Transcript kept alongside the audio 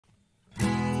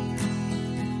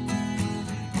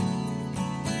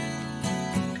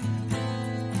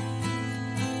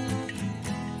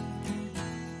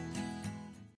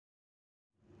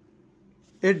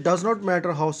It does not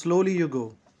matter how slowly you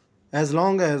go, as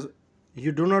long as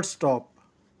you do not stop.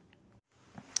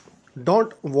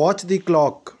 Don't watch the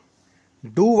clock.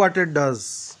 Do what it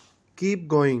does. Keep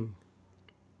going.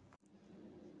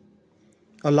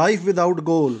 A life without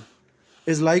goal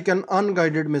is like an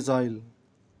unguided missile.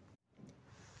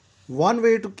 One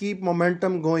way to keep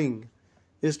momentum going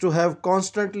is to have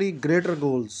constantly greater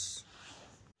goals.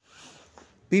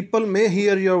 People may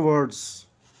hear your words,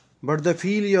 but they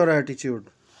feel your attitude.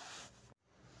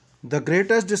 The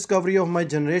greatest discovery of my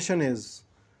generation is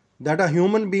that a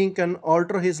human being can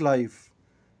alter his life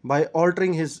by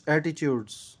altering his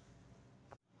attitudes.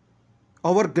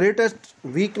 Our greatest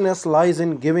weakness lies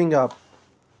in giving up.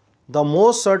 The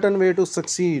most certain way to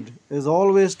succeed is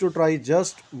always to try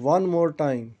just one more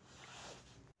time.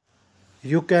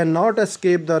 You cannot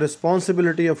escape the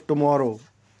responsibility of tomorrow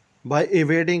by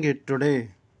evading it today.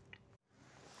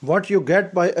 What you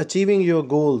get by achieving your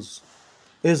goals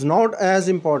is not as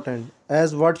important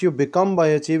as what you become by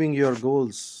achieving your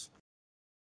goals.